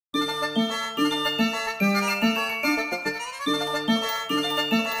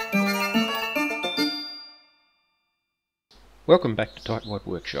Welcome back to Tightwad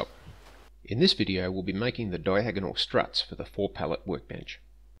Workshop. In this video we'll be making the diagonal struts for the 4-pallet workbench.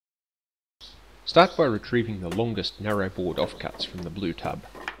 Start by retrieving the longest narrow board offcuts from the blue tub.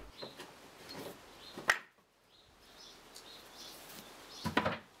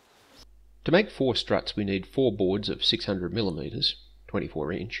 To make 4 struts we need 4 boards of 600mm,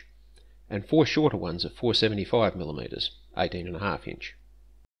 24 inch, and 4 shorter ones of 475mm, 18.5 inch.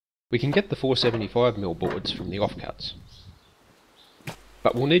 We can get the 475mm boards from the offcuts,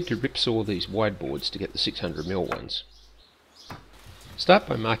 but we'll need to ripsaw these wide boards to get the 600mm ones. Start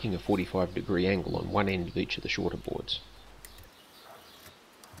by marking a 45-degree angle on one end of each of the shorter boards.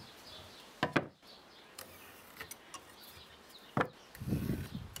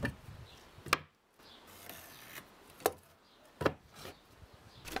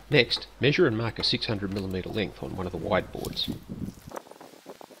 Next, measure and mark a 600mm length on one of the wide boards.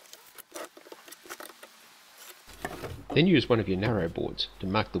 Then use one of your narrow boards to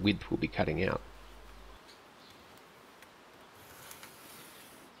mark the width we'll be cutting out.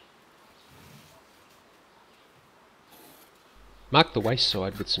 Mark the waste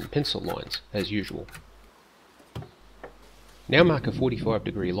side with some pencil lines, as usual. Now mark a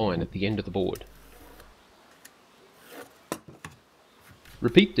 45-degree line at the end of the board.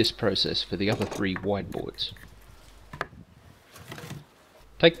 Repeat this process for the other 3 wide boards.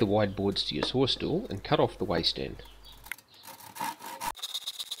 Take the wide boards to your saw stool and cut off the waste end.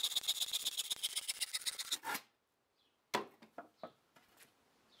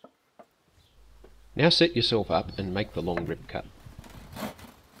 Now set yourself up and make the long rip cut.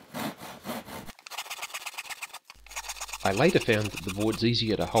 I later found that the board's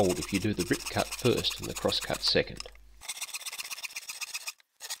easier to hold if you do the rip cut first and the cross cut second.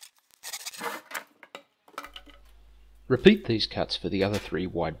 Repeat these cuts for the other 3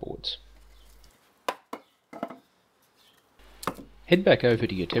 wide boards. Head back over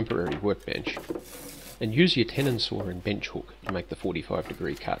to your temporary workbench and use your tenon saw and bench hook to make the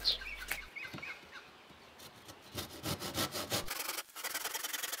 45-degree cuts.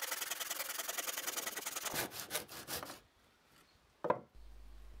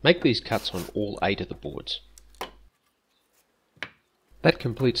 Make these cuts on all 8 of the boards. That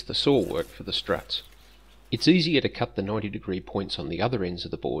completes the saw work for the struts. It's easier to cut the 90-degree points on the other ends of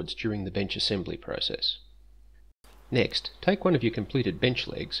the boards during the bench assembly process. Next, take one of your completed bench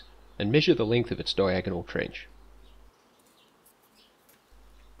legs and measure the length of its diagonal trench.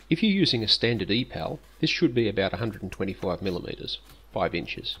 If you're using a standard EPAL, this should be about 125mm, 5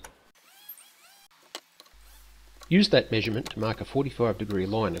 inches. Use that measurement to mark a 45-degree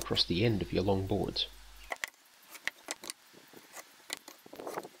line across the end of your long boards.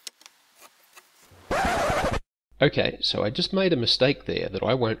 Okay, so I just made a mistake there that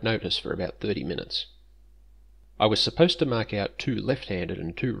I won't notice for about 30 minutes. I was supposed to mark out 2 left-handed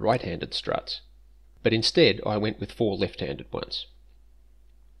and 2 right-handed struts, but instead I went with 4 left-handed ones.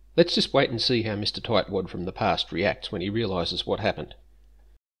 Let's just wait and see how Mr. Tightwad from the past reacts when he realises what happened.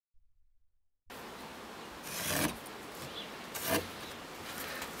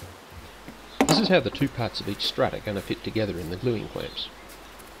 This is how the 2 parts of each strut are going to fit together in the gluing clamps.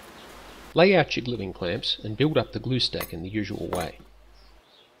 Lay out your gluing clamps and build up the glue stack in the usual way.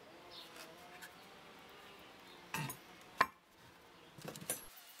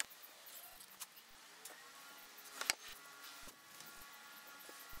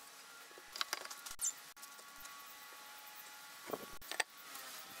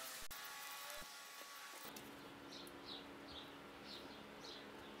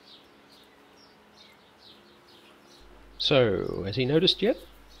 So, has he noticed yet?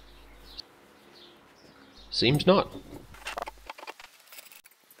 Seems not.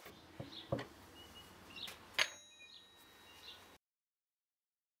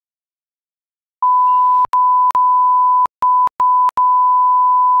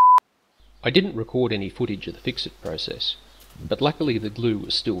 I didn't record any footage of the fix-it process, but luckily the glue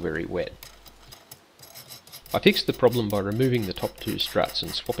was still very wet. I fixed the problem by removing the top 2 struts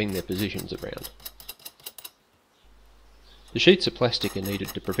and swapping their positions around. The sheets of plastic are needed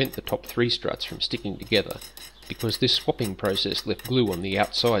to prevent the top 3 struts from sticking together, because this swapping process left glue on the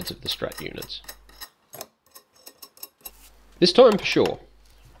outsides of the strut units. This time for sure.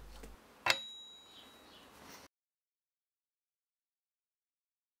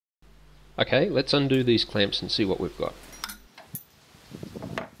 Okay, let's undo these clamps and see what we've got.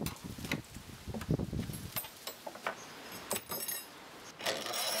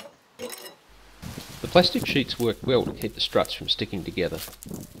 The plastic sheets work well to keep the struts from sticking together.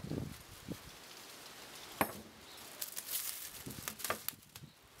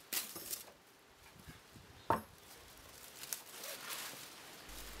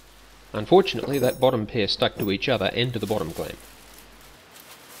 Unfortunately, that bottom pair stuck to each other and to the bottom clamp.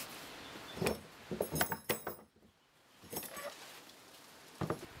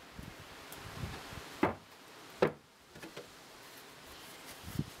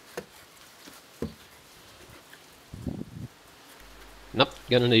 Nope,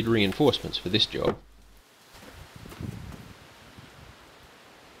 gonna need reinforcements for this job.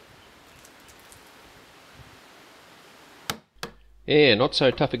 Yeah, not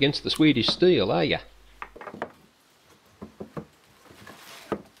so tough against the Swedish steel, are ya?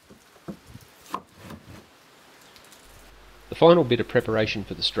 The final bit of preparation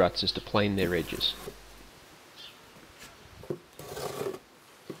for the struts is to plane their edges.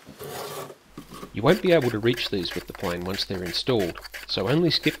 You won't be able to reach these with the plane once they're installed, so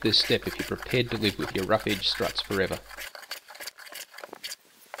only skip this step if you're prepared to live with your rough edge struts forever.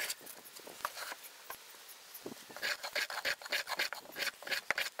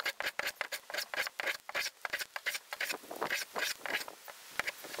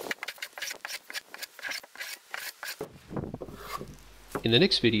 In the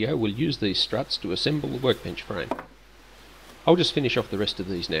next video we'll use these struts to assemble the workbench frame. I'll just finish off the rest of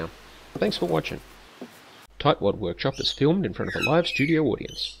these now. Thanks for watching. Tightwad Workshop is filmed in front of a live studio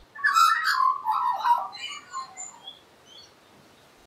audience.